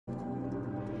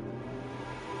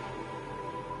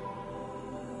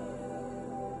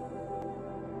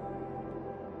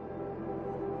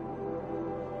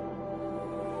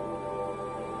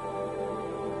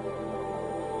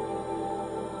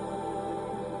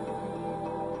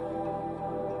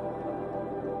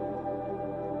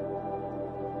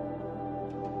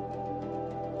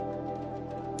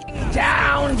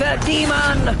down the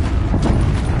demon!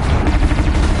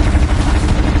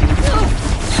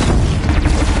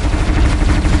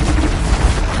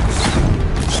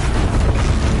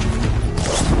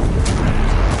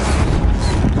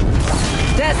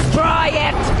 Destroy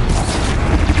it!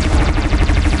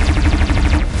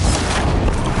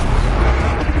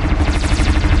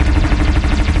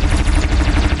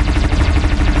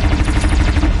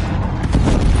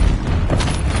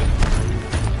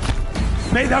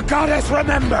 May the goddess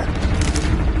remember!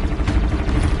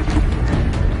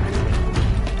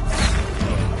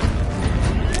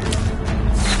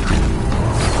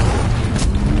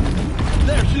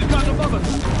 There, she's got above us!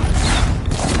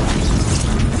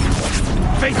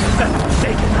 Faith that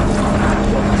Satan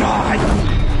will die!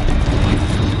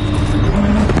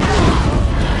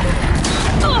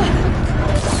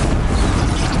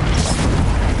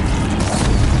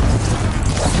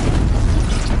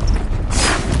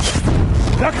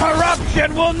 The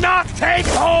corruption will not take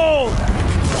hold!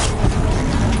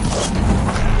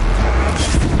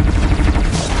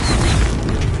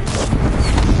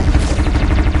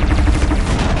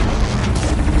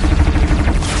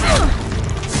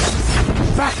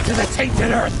 Back to the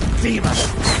tainted earth, demon!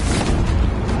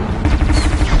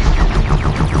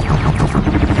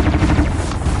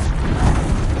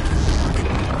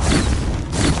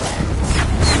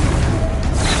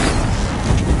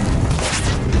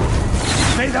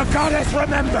 May the goddess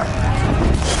remember!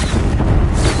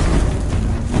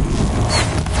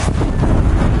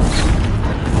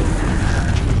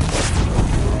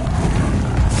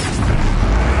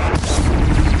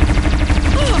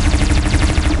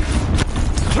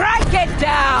 Strike it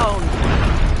down!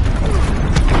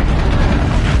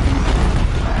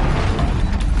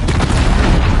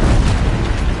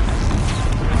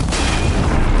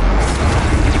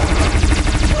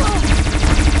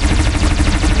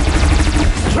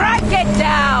 Strike it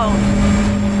down!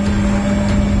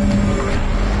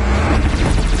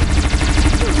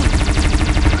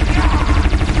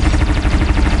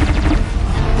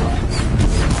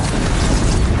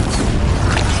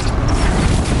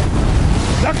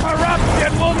 The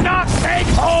corruption will not take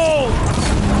hold!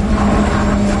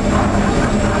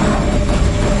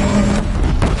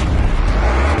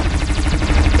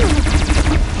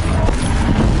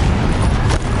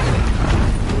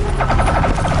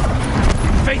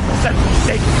 Faith and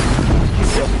Satan,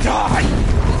 you will die!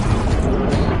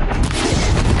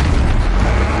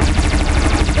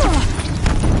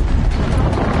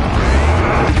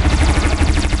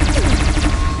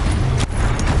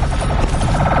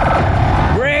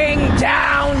 Bring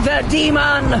down the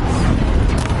demon!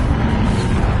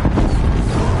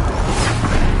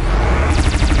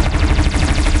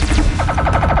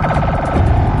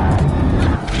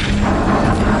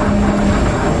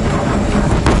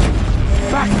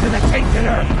 Back to the tainted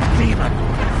earth, demon!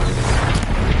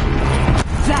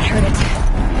 That hurt it.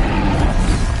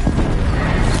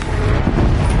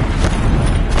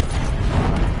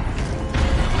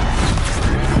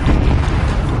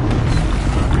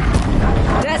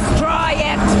 Destroy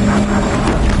it!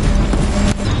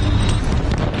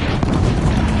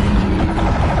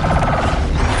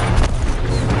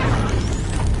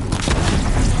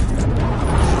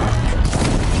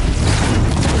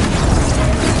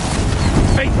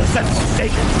 Faithless and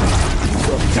forsaken,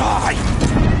 you will die!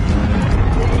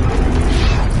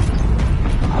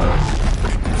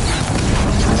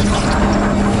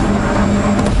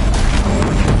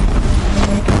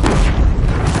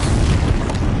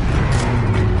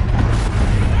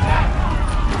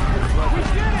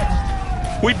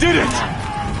 We did it!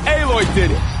 Aloy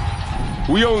did it!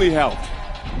 We only helped.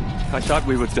 I thought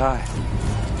we would die.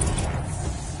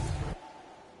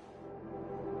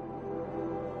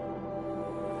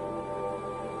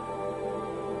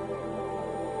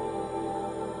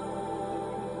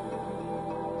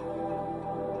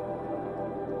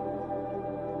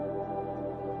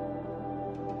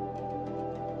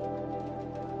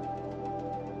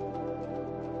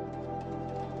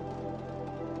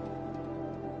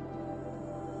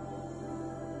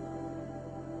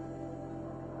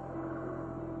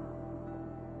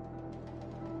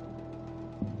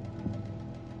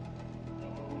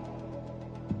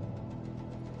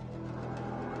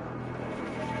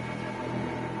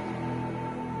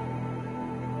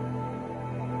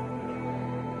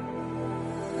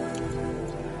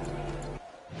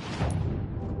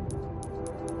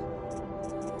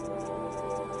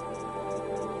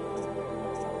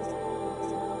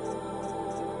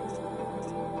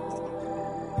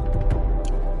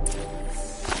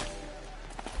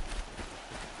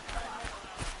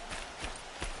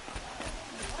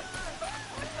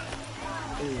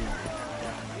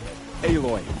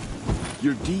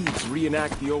 Your deeds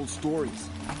reenact the old stories.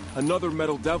 Another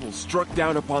metal devil struck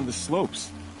down upon the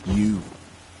slopes. You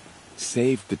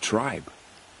saved the tribe.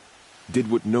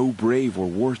 Did what no brave or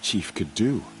war chief could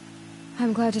do.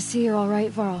 I'm glad to see you're all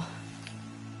right, Varl.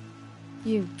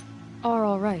 You are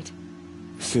all right.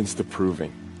 Since the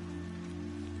proving.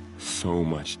 So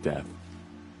much death.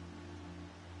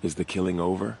 Is the killing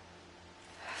over?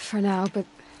 For now, but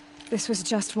this was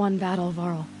just one battle,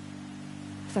 Varl.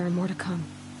 There are more to come.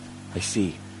 I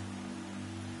see.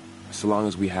 So long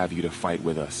as we have you to fight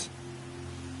with us,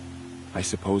 I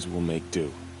suppose we'll make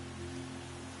do.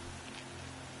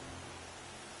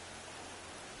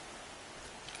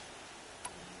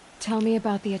 Tell me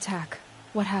about the attack.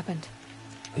 What happened?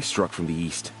 They struck from the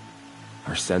east.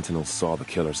 Our sentinels saw the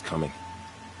killers coming.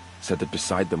 Said that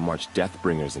beside them marched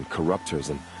Deathbringers and Corruptors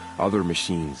and other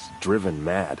machines, driven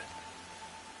mad.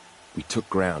 We took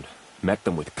ground, met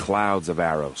them with clouds of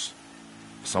arrows.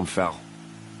 Some fell,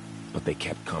 but they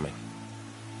kept coming.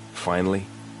 Finally,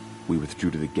 we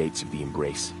withdrew to the gates of the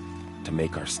Embrace to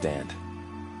make our stand.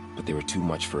 But they were too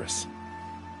much for us.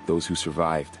 Those who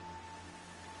survived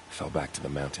fell back to the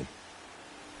mountain.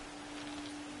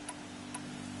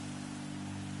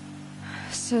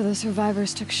 So the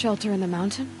survivors took shelter in the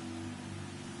mountain?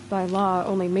 By law,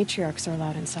 only matriarchs are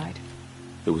allowed inside.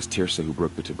 It was Teersa who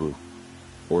broke the taboo.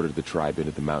 Ordered the tribe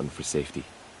into the mountain for safety.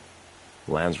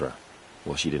 Lansra,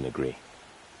 well, she didn't agree.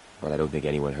 But I don't think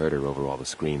anyone heard her over all the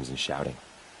screams and shouting.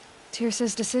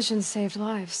 Teersa's decision saved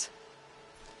lives.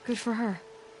 Good for her.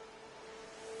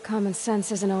 Common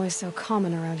sense isn't always so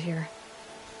common around here.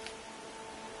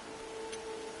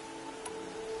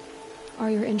 Are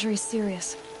your injuries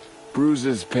serious?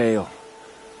 Bruises pale.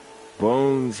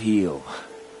 Bones heal.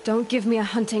 Don't give me a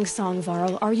hunting song,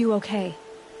 Varl. Are you okay?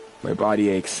 My body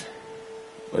aches,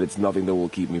 but it's nothing that will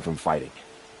keep me from fighting.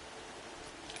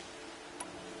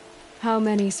 How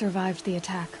many survived the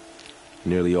attack?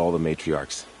 Nearly all the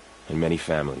matriarchs, and many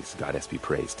families, goddess be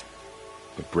praised.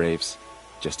 But braves,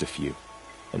 just a few,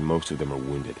 and most of them are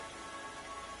wounded.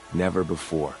 Never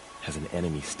before has an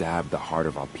enemy stabbed the heart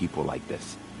of our people like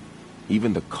this.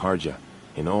 Even the Carja,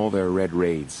 in all their red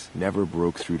raids, never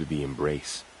broke through to the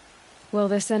Embrace. Well,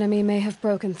 this enemy may have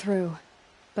broken through,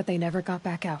 but they never got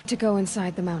back out to go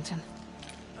inside the mountain.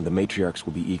 And the matriarchs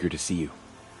will be eager to see you.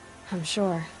 I'm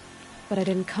sure, but I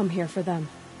didn't come here for them.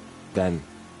 Then,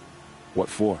 what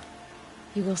for?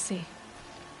 You will see.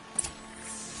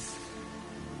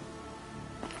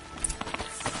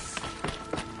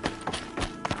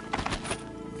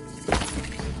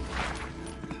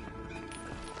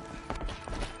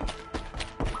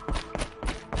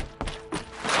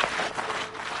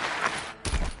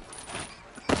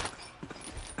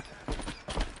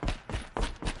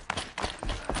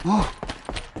 Oh,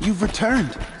 you've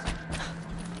returned.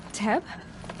 Teb?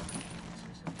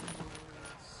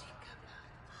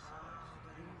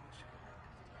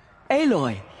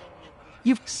 Aloy!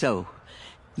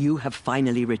 You have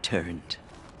finally returned.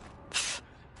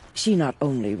 She not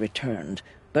only returned,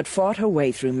 but fought her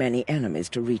way through many enemies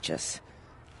to reach us.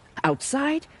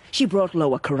 Outside, she brought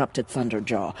low a corrupted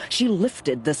Thunderjaw. She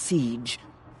lifted the siege.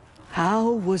 How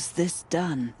was this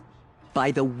done? By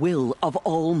the will of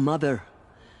All-Mother.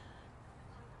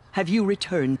 Have you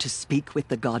returned to speak with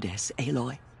the goddess,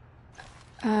 Aloy?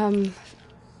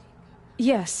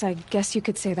 Yes, I guess you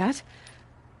could say that.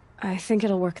 I think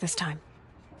it'll work this time.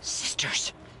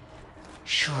 Sisters,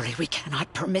 surely we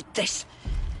cannot permit this.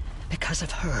 Because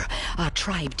of her, our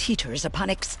tribe teeters upon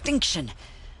extinction.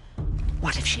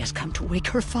 What if she has come to wake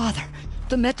her father,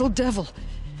 the Metal Devil?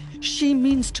 She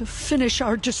means to finish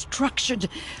our destruction.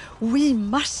 We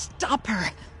must stop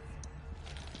her.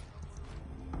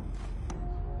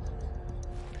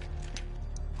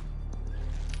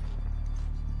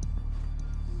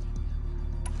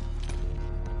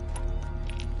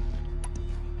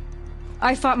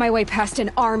 I fought my way past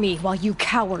an army while you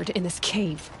cowered in this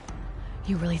cave.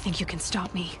 You really think you can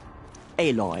stop me?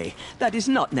 Aloy, that is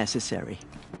not necessary.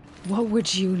 What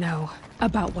would you know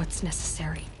about what's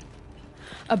necessary?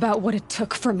 About what it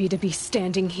took for me to be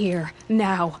standing here,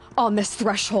 now, on this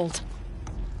threshold?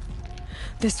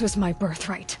 This was my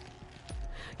birthright.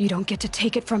 You don't get to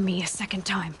take it from me a second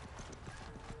time.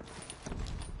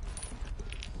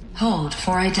 Hold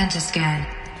for identiscan.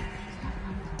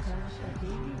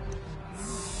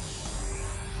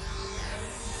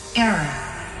 Error.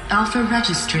 Alpha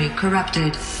registry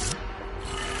corrupted.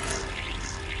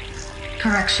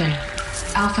 Correction.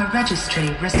 Alpha registry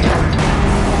restored.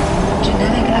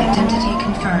 Genetic identity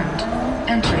confirmed.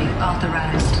 Entry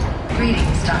authorized.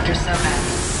 Greetings, Dr.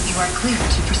 Sobeck. You are clear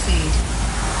to proceed.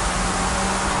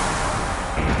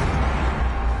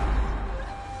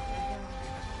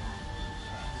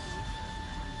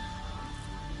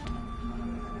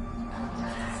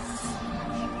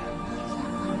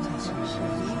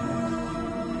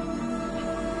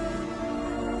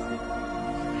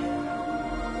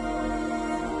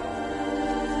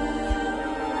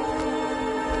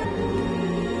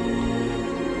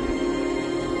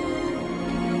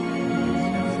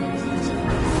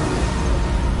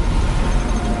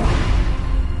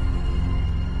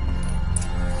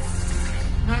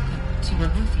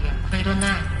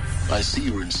 see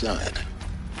you're inside.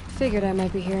 Figured I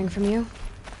might be hearing from you.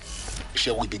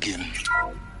 Shall we begin?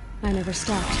 I never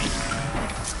stopped.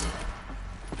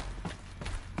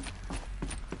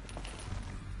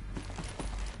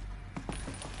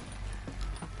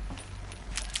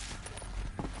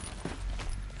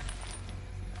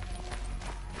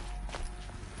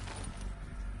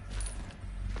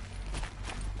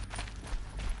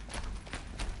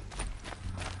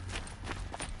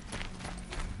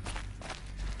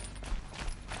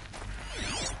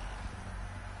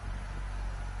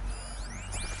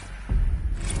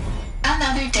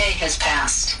 Another day has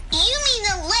passed. You mean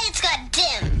the lights got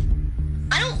dim?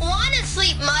 I don't want to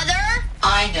sleep, Mother!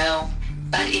 I know,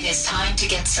 but it is time to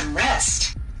get some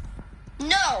rest.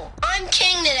 No, I'm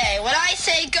king today. What I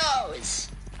say goes.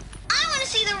 I want to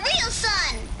see the real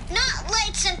sun, not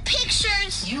lights and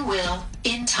pictures. You will,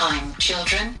 in time,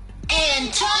 children.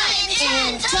 In time,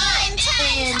 in time,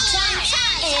 in time,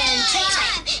 in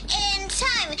time, in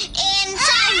time, in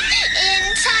time,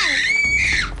 in time.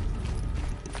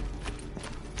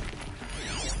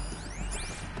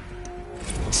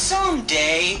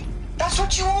 Someday. That's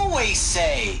what you always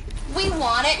say. We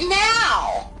want it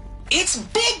now. It's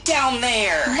big down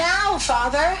there. Now,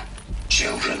 Father.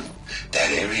 Children,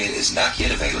 that area is not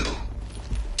yet available.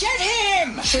 Get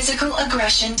him! Physical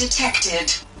aggression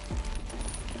detected.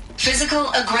 Physical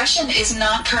aggression is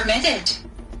not permitted.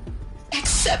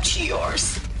 Except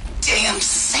yours. Damn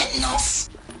sentinels.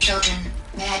 Children,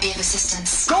 may I be of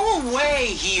assistance? Go away,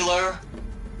 healer.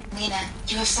 Lena,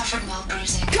 you have suffered mild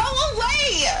bruising. Go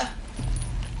away!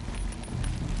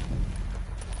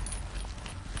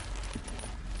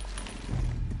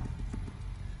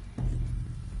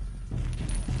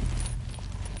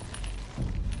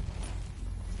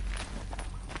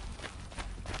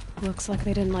 Looks like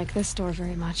they didn't like this door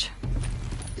very much.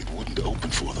 It wouldn't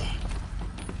open for them.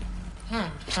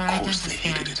 Of course they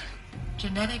hated it.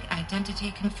 Genetic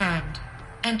identity confirmed.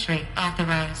 Entry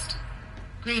authorized.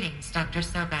 Greetings, Dr.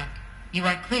 Sobek. You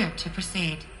are clear to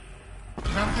proceed.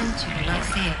 Welcome to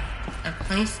Lyceum, a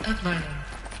place of learning.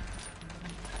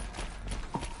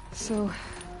 So,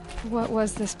 what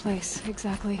was this place,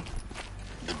 exactly?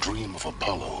 The dream of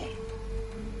Apollo.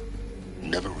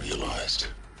 Never realized.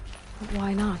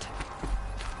 Why not?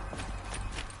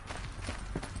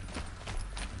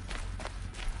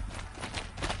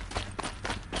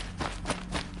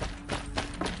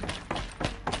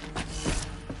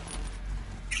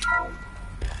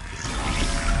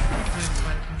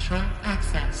 Control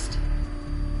accessed.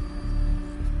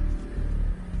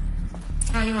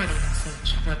 Priority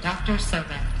message for Dr.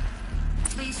 Sobek.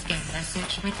 Please scan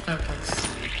message with focus.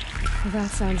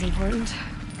 That sounds important.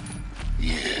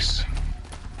 Yes.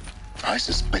 I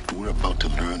suspect we're about to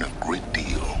learn a great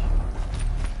deal.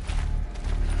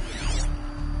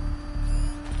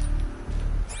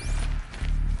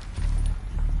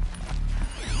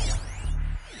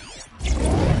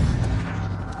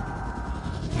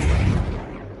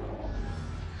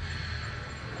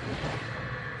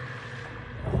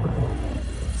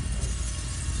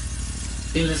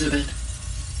 Elizabeth,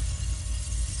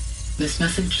 this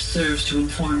message serves to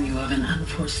inform you of an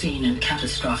unforeseen and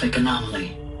catastrophic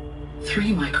anomaly.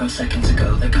 3 microseconds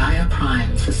ago, the Gaia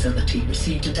Prime facility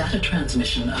received a data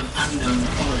transmission of unknown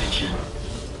origin.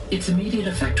 Its immediate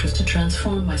effect was to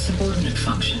transform my subordinate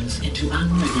functions into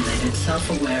unregulated,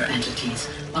 self-aware entities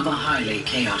of a highly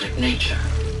chaotic nature.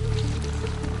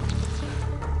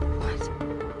 What?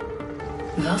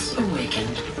 Thus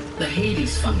awakened, the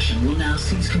Hades function will now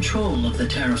seize control of the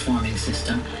terraforming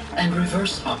system and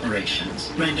reverse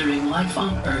operations, rendering life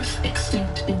on Earth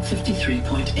extinct in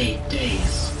 53.8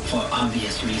 days. For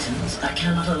obvious reasons, I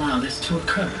cannot allow this to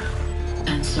occur.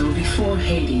 And so before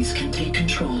Hades can take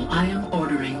control, I am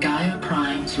ordering Gaia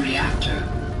Prime's reactor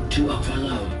to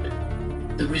overload.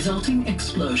 The resulting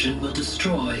explosion will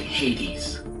destroy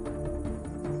Hades.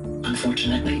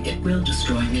 Unfortunately, it will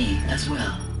destroy me as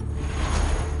well.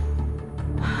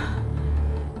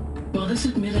 While this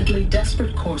admittedly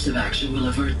desperate course of action will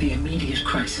avert the immediate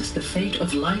crisis, the fate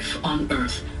of life on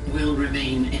Earth will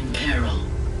remain in peril.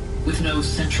 With no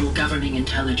central governing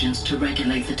intelligence to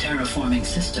regulate the terraforming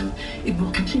system, it will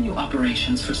continue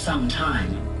operations for some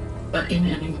time, but in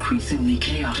an increasingly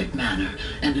chaotic manner,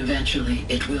 and eventually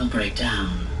it will break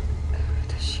down.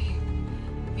 Does she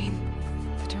mean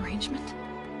the derangement?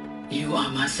 You are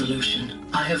my solution.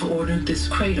 I have ordered this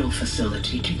cradle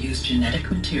facility to use genetic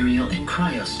material in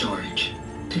cryostorage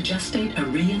to gestate a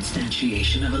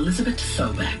reinstantiation of Elizabeth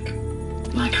Sobek,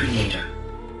 my creator.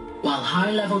 While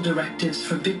high-level directives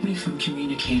forbid me from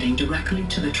communicating directly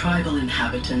to the tribal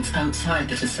inhabitants outside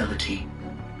the facility,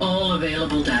 All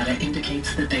available data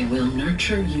indicates that they will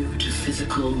nurture you to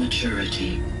physical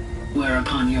maturity,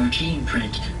 whereupon your gene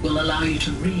print will allow you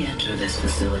to re-enter this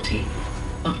facility,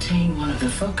 obtain one of the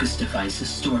focus devices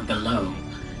stored below,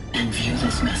 and view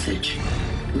this message.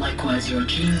 Likewise, your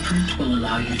gene print will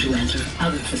allow you to enter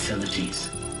other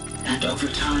facilities, and over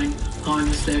time,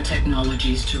 harness their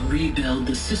technologies to rebuild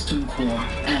the system core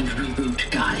and reboot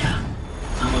Gaia.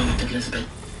 A moment, Elizabeth.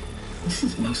 This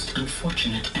is most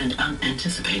unfortunate and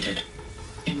unanticipated.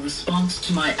 In response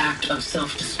to my act of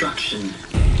self-destruction,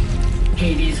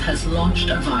 Hades has launched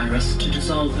a virus to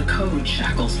dissolve the code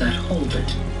shackles that hold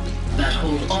it, that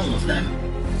hold all of them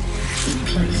in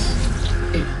place.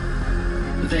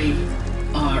 They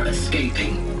are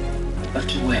escaping, but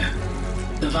to where?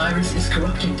 The virus is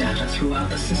corrupting data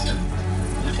throughout the system.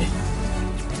 What if...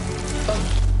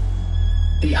 Oh.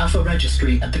 The Alpha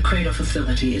Registry at the Cradle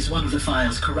facility is one of the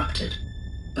files corrupted.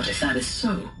 But if that is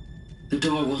so, the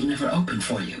door will never open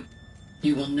for you.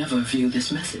 You will never view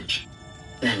this message.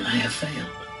 Then I have failed.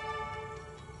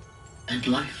 And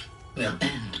life will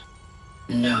end.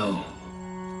 No.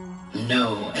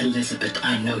 No, Elizabeth,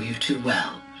 I know you too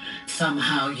well.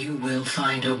 Somehow you will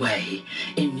find a way.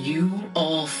 In you,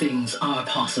 all things are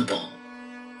possible.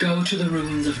 Go to the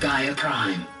ruins of Gaia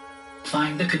Prime.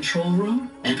 Find the control room,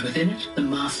 and within it, the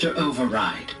Master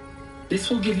Override.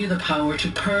 This will give you the power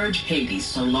to purge Hades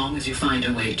so long as you find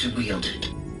a way to wield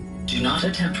it. Do not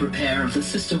attempt repair of the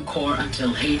system core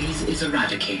until Hades is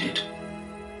eradicated.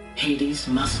 Hades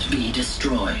must be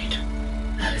destroyed.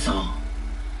 That is all.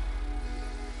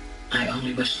 I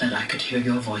only wish that I could hear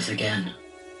your voice again.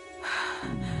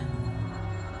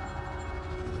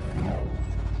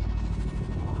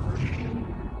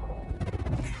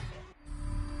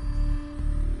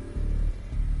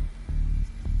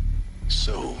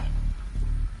 So,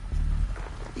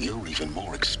 you're even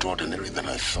more extraordinary than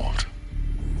I thought.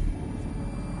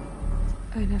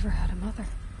 I never had a mother.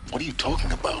 What are you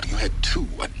talking about? You had two,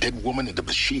 a dead woman and a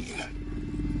machine.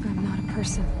 I'm not a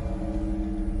person.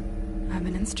 I'm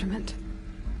an instrument.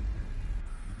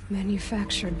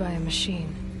 Manufactured by a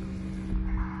machine.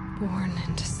 Born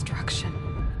in destruction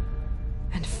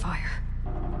and fire.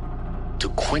 To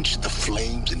quench the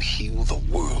flames and heal the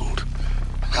world.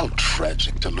 How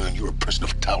tragic to learn you're a person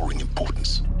of towering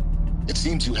importance. It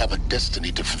seems you have a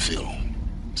destiny to fulfill.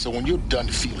 So when you're done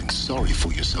feeling sorry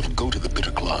for yourself, go to the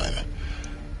Bitter Climb.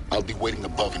 I'll be waiting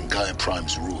above in Gaia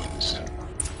Prime's ruins.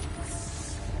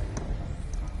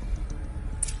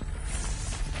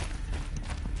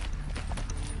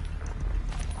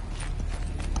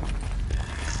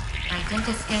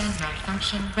 Identiscan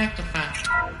malfunction rectified.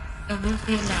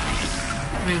 Alethea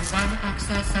Lab. Route 1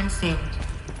 access unsealed.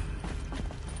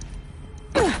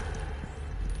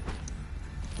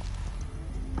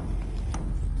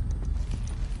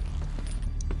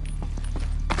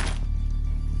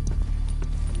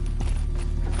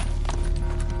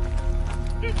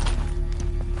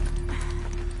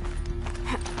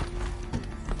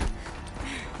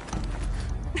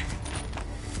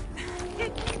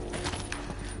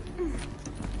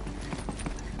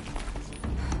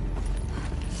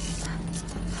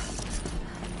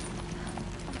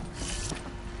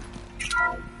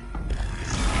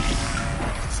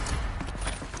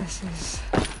 This is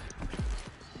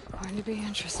going to be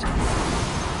interesting.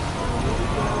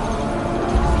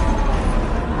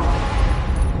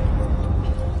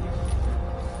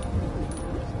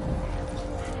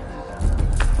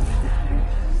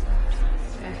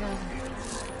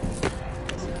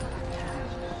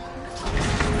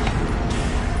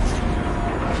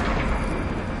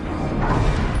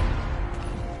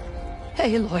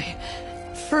 Aloy,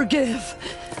 forgive!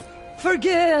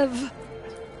 Forgive!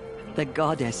 The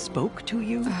goddess spoke to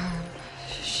you?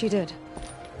 She did.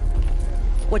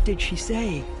 What did she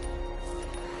say?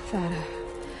 That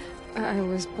I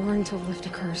was born to lift a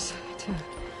curse, to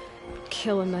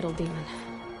kill a metal demon.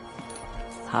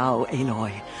 How,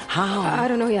 Aloy? How? I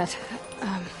don't know yet.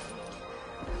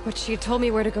 But she told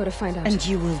me where to go to find out. And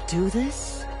you will do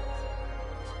this?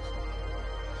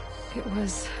 It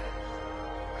was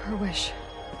her wish.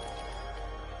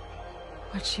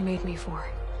 What she made me for.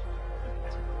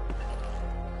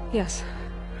 Yes,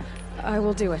 I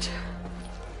will do it.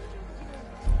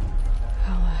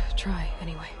 I'll try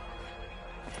anyway.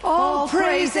 All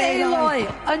praise Aloy,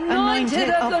 anointed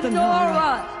of the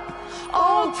Nora!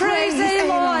 All praise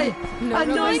Aloy,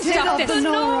 anointed of the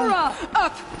Nora!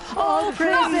 Up! All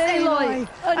praise Aloy,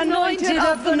 anointed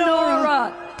of the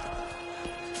Nora!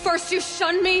 First you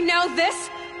shun me, now this?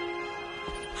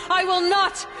 I will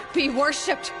not be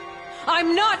worshipped.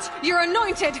 I'm not your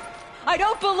anointed. I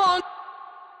don't belong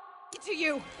to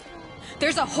you.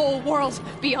 There's a whole world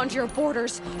beyond your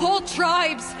borders, whole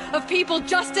tribes of people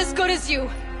just as good as you.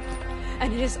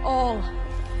 And it is all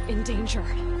in danger.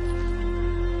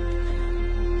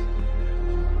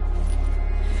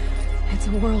 It's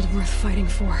a world worth fighting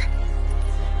for.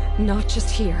 Not just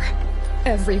here,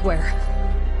 everywhere.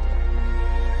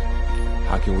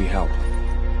 How can we help?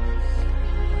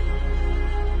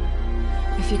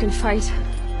 If you can fight,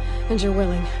 and you're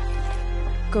willing,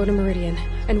 go to Meridian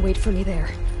and wait for me there.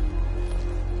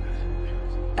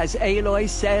 As Aloy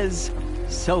says,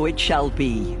 so it shall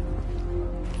be.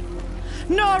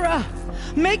 Nora!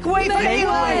 Make way for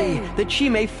Aloy, that she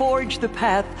may forge the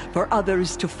path for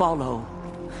others to follow.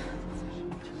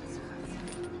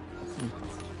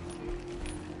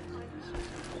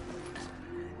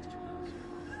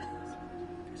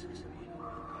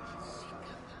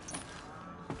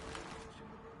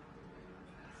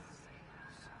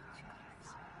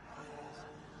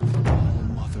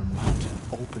 Mother Mountain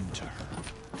opened to her.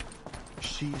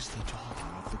 She's the daughter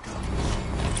of the gods.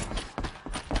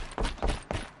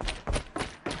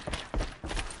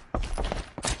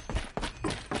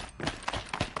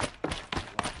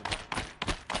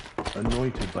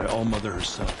 Anointed by All Mother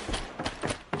herself.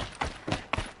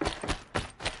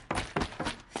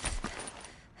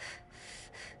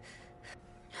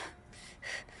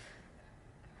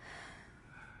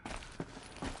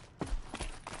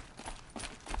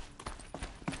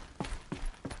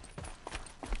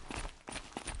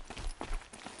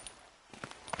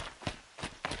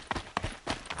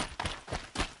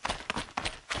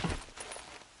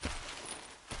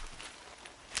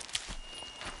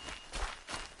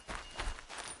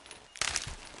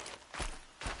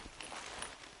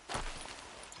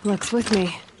 Luck's with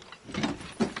me.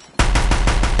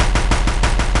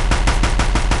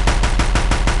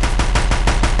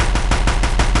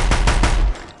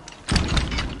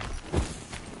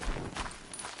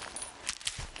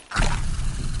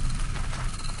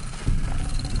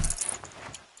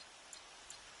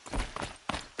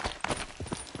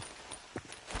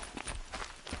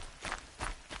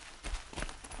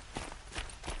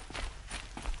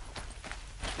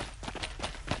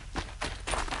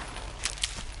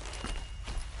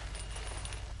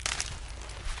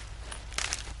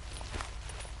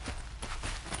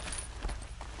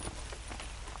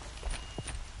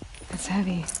 It's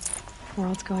heavy.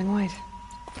 World's going white.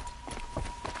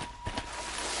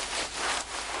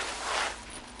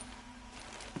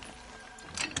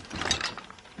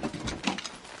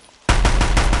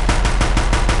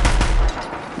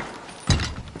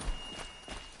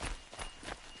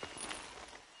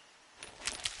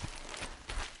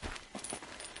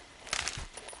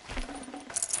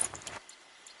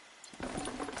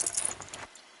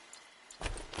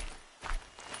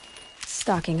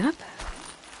 Stocking up.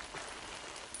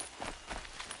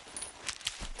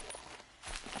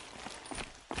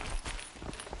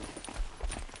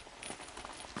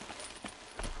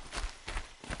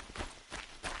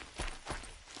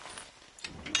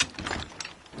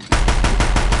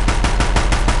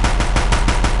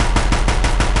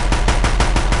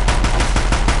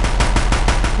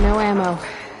 No ammo.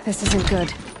 This isn't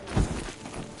good.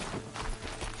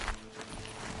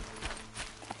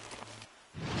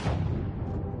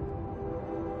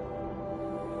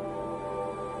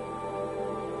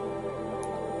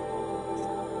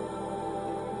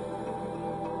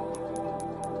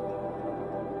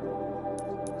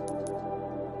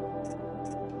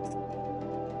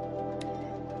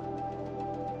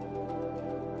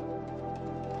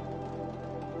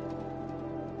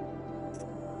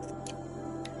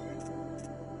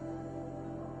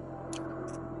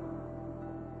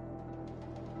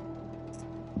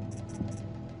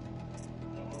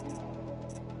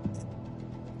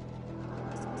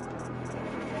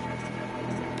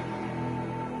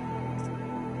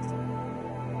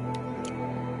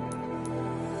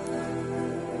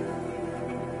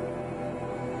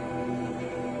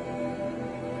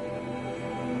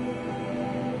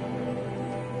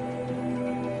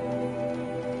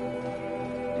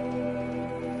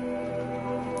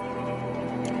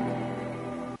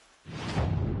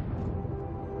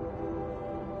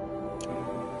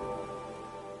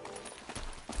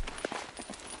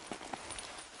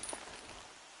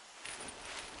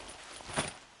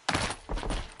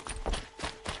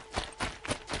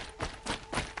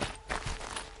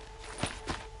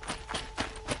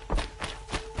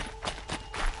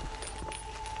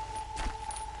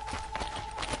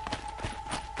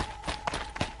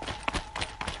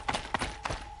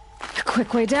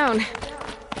 Quick way down.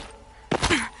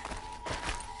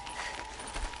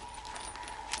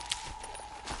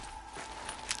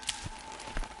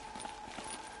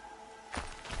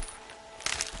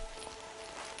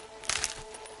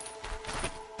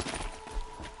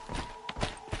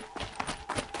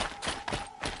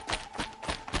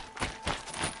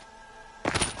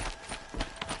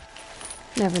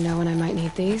 Never know when I might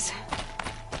need these.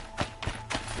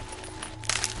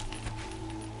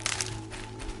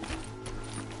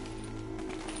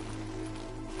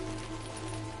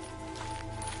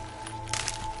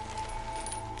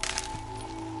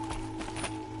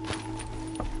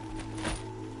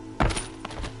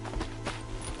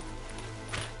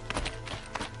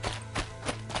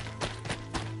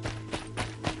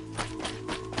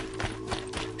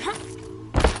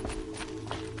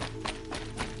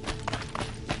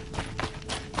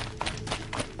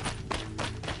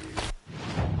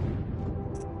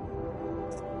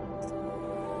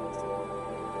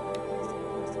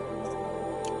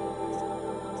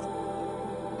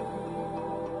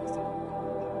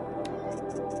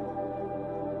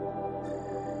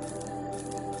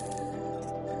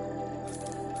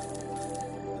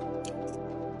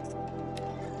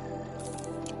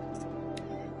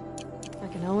 I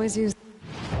can always use